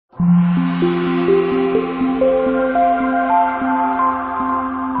The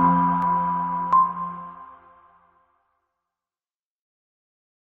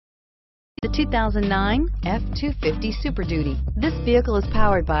 2009 F-250 Super Duty. This vehicle is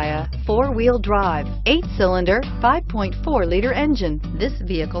powered by a 4-wheel drive, 8-cylinder, 5.4-liter engine. This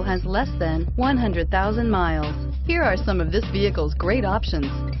vehicle has less than 100,000 miles. Here are some of this vehicle's great options: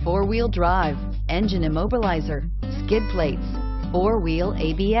 4-wheel drive, engine immobilizer, skid plates, 4-wheel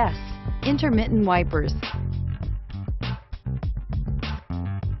ABS, intermittent wipers,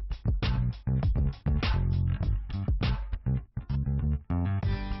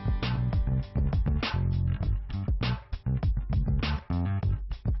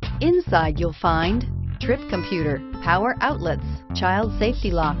 Inside you'll find trip computer, power outlets, child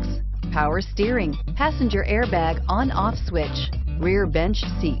safety locks, power steering, passenger airbag on-off switch, rear bench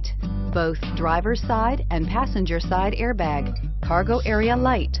seat, both driver's side and passenger side airbag, cargo area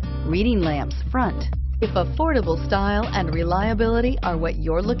light, reading lamps front. If affordable style and reliability are what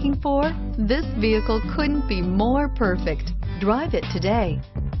you're looking for, this vehicle couldn't be more perfect. Drive it today.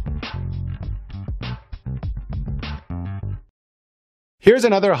 Here's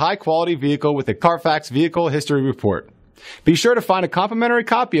another high-quality vehicle with a Carfax Vehicle History Report. Be sure to find a complimentary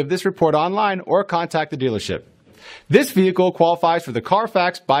copy of this report online or contact the dealership. This vehicle qualifies for the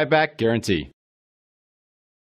Carfax Buyback Guarantee.